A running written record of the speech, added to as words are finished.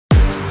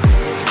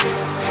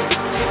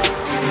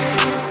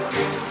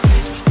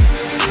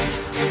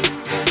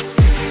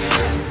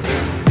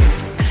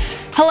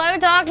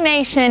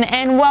Nation,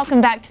 and welcome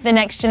back to the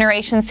Next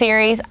Generation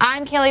series.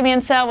 I'm Kaylee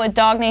Mansell with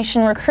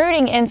DawgNation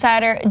recruiting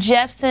insider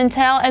Jeff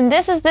Sentell, and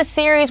this is the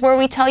series where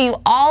we tell you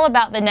all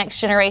about the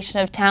next generation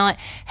of talent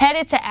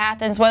headed to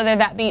Athens, whether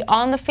that be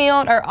on the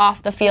field or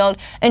off the field.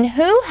 And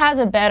who has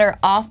a better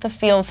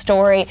off-the-field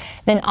story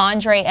than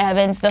Ondre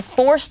Evans, the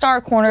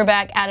four-star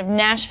cornerback out of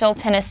Nashville,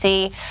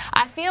 Tennessee?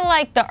 I feel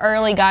like the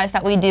early guys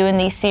that we do in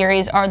these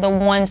series are the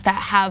ones that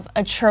have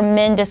a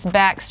tremendous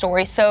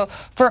backstory. So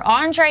for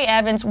Ondre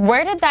Evans,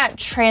 where did that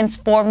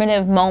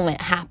transformative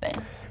moment happen?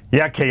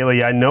 Yeah,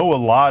 Kaylee, I know a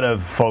lot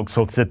of folks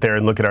will sit there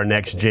and look at our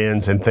next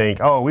gens and think,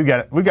 oh, we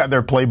got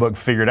their playbook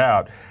figured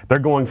out. They're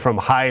going from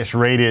highest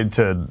rated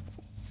to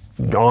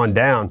on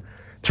down.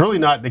 It's really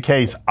not the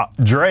case.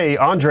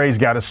 Ondre's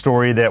got a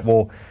story that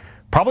will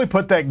probably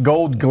put that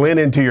gold glint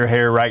into your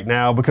hair right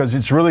now, because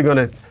it's really going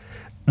to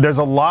 – there's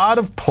a lot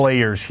of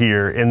players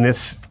here in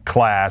this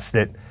class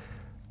that,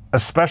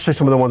 especially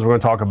some of the ones we're going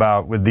to talk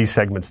about with these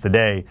segments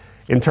today,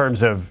 in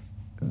terms of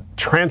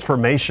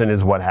transformation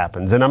is what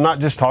happens. And I'm not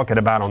just talking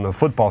about on the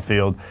football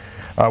field.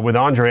 With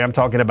Ondre, I'm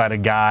talking about a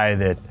guy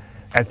that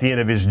at the end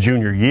of his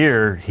junior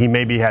year, he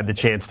maybe had the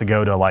chance to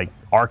go to like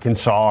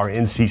Arkansas or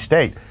NC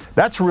State.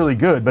 That's really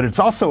good, but it's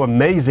also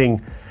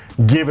amazing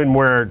given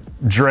where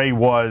Dre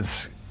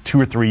was 2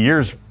 or 3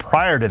 years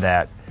prior to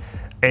that.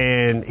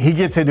 And he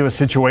gets into a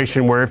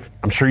situation where,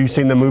 I'm sure you've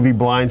seen the movie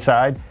Blind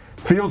Side,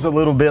 feels a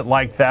little bit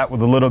like that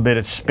with a little bit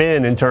of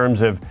spin in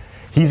terms of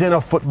he's in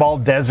a football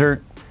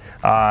desert.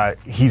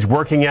 He's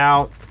working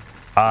out.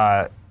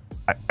 A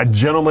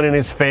gentleman in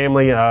his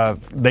family,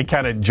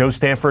 Joe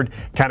Stanford,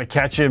 kind of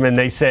catch him and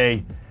they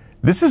say,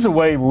 this is a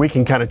way where we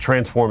can kind of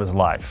transform his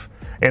life.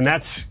 And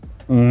that's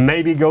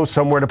maybe go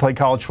somewhere to play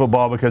college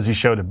football because he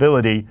showed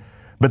ability,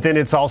 but then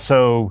it's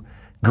also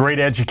great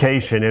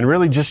education and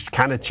really just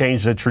kind of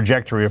change the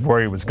trajectory of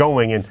where he was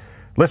going. And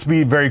let's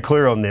be very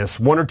clear on this.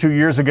 1 or 2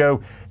 years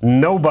ago,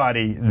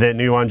 nobody that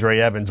knew Ondre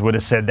Evans would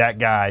have said that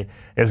guy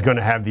is going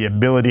to have the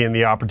ability and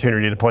the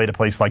opportunity to play at a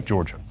place like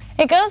Georgia.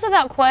 It goes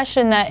without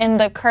question that in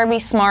the Kirby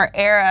Smart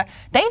era,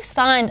 they've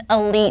signed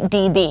elite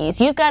DBs.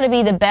 You've got to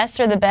be the best,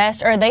 or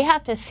they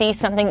have to see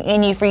something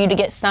in you for you to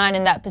get signed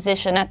in that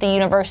position at the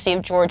University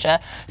of Georgia.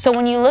 So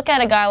when you look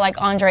at a guy like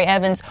Ondre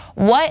Evans,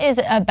 what is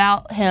it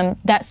about him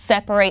that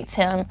separates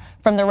him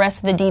from the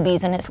rest of the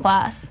DBs in his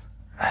class?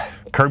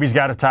 Kirby's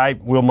got a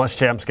type, Will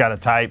Muschamp's got a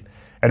type,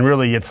 and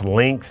really it's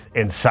length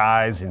and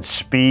size and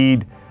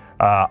speed.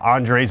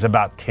 Ondre's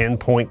about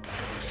 10.6,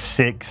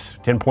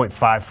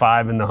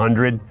 10.55 in the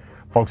 100.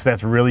 Folks,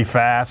 that's really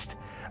fast.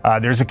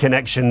 There's a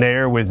connection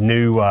there with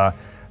new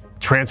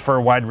transfer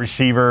wide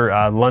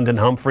receiver London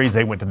Humphreys.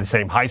 They went to the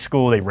same high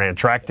school. They ran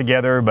track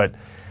together. But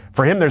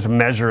for him, there's a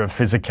measure of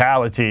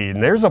physicality.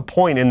 And there's a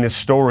point in this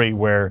story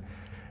where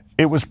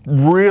it was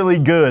really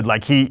good.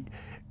 Like we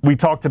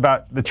talked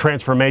about the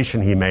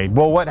transformation he made.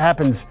 Well, what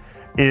happens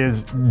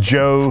is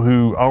Joe,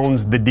 who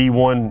owns the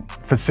D1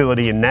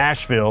 facility in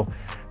Nashville,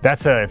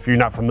 if you're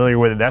not familiar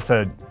with it, that's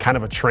a kind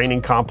of a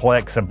training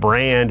complex, a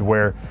brand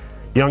where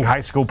young high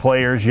school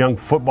players, young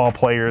football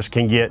players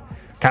can get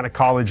kind of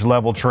college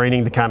level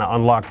training to kind of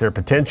unlock their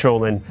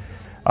potential. And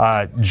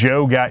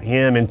Joe got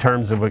him in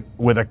terms of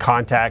with a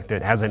contact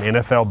that has an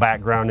NFL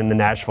background in the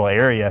Nashville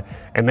area,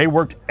 and they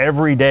worked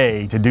every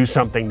day to do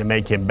something to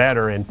make him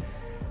better. And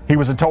he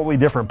was a totally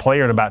different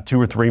player in about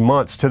 2 or 3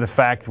 months, to the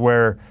fact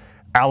where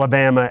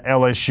Alabama,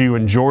 LSU,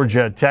 and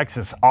Georgia,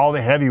 Texas, all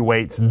the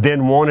heavyweights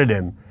then wanted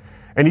him.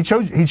 And he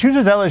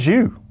chooses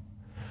LSU.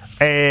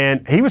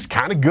 And he was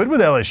kind of good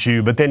with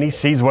LSU, but then he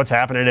sees what's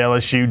happening at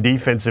LSU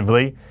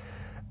defensively.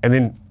 And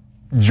then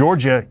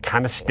Georgia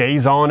kind of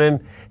stays on him.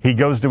 He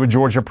goes to a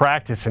Georgia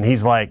practice, and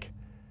he's like,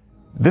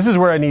 this is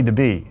where I need to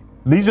be.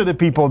 These are the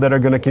people that are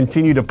going to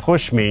continue to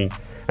push me.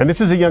 And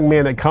this is a young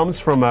man that comes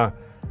from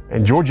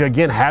and Georgia,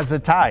 again, has a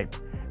type.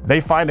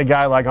 They find a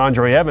guy like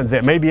Ondre Evans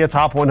that may be a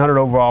top 100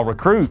 overall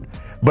recruit,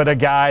 but a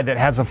guy that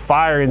has a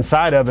fire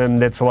inside of him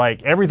that's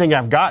like, everything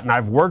I've gotten,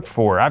 I've worked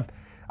for. I've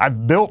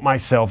built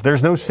myself.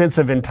 There's no sense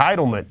of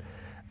entitlement.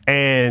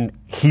 And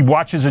he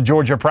watches a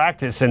Georgia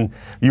practice, and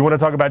you want to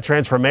talk about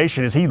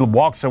transformation, is he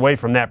walks away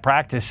from that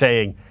practice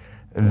saying,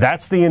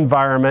 that's the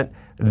environment,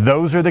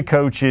 those are the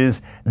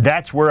coaches,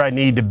 that's where I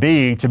need to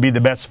be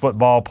the best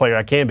football player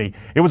I can be.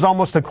 It was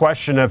almost a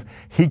question of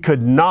he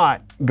could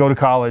not go to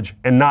college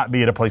and not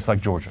be at a place like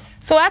Georgia.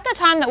 So at the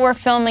time that we're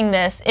filming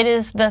this, it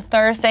is the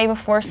Thursday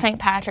before St.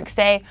 Patrick's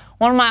Day,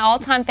 one of my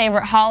all-time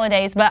favorite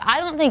holidays, but I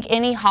don't think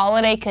any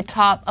holiday could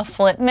top a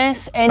flip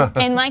miss.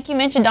 And like you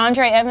mentioned,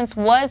 Ondre Evans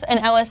was an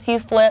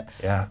LSU flip.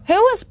 Yeah. Who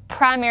was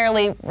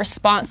primarily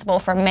responsible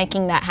for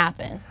making that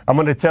happen? I'm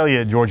going to tell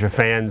you, Georgia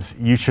fans,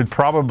 you should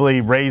probably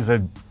raise a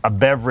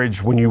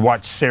beverage when you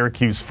watch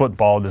Syracuse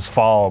football this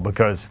fall,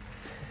 because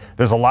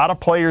there's a lot of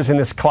players in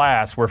this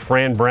class where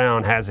Fran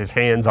Brown has his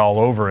hands all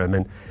over him.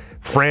 And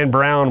Fran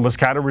Brown was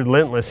kind of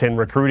relentless in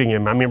recruiting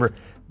him. I remember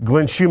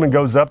Glenn Schumann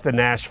goes up to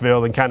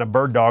Nashville and kind of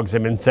bird dogs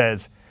him and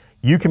says,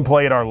 you can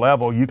play at our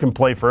level, you can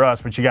play for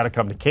us, but you got to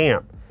come to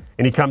camp.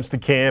 And he comes to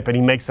camp and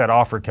he makes that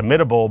offer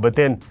committable. But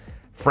then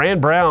Fran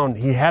Brown,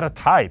 he had a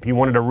type. He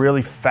wanted a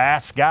really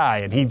fast guy,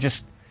 and he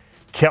just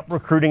kept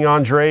recruiting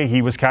Ondre.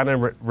 He was kind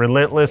of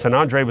relentless, and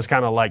Ondre was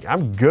kind of like,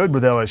 I'm good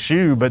with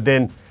LSU, but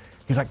then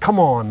he's like, come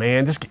on,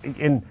 man.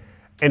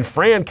 And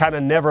Fran kind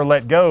of never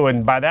let go,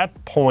 and by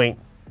that point,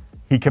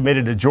 he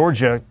committed to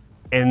Georgia,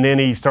 and then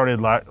he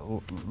started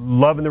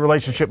loving the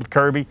relationship with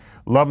Kirby,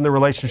 loving the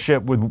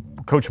relationship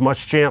with Coach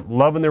Muschamp,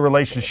 loving the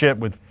relationship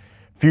with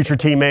future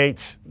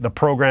teammates, the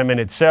program in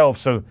itself.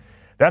 So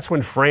that's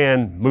when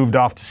Fran moved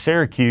off to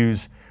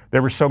Syracuse.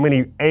 There were so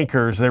many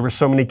anchors, there were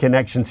so many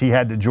connections he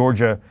had to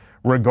Georgia,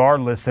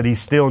 regardless, that he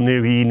still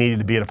knew he needed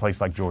to be at a place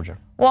like Georgia.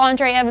 Well,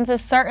 Ondre Evans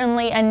is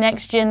certainly a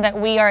next gen that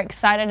we are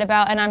excited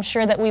about, and I'm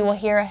sure that we will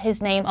hear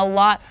his name a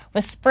lot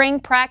with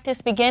spring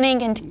practice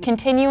beginning and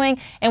continuing.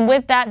 And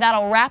with that,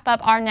 that'll wrap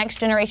up our Next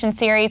Generation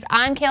series.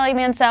 I'm Kaylee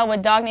Mansell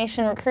with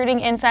DawgNation recruiting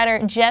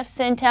insider Jeff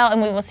Sentell,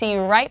 and we will see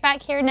you right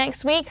back here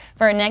next week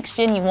for a Next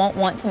Gen you won't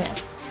want to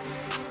miss.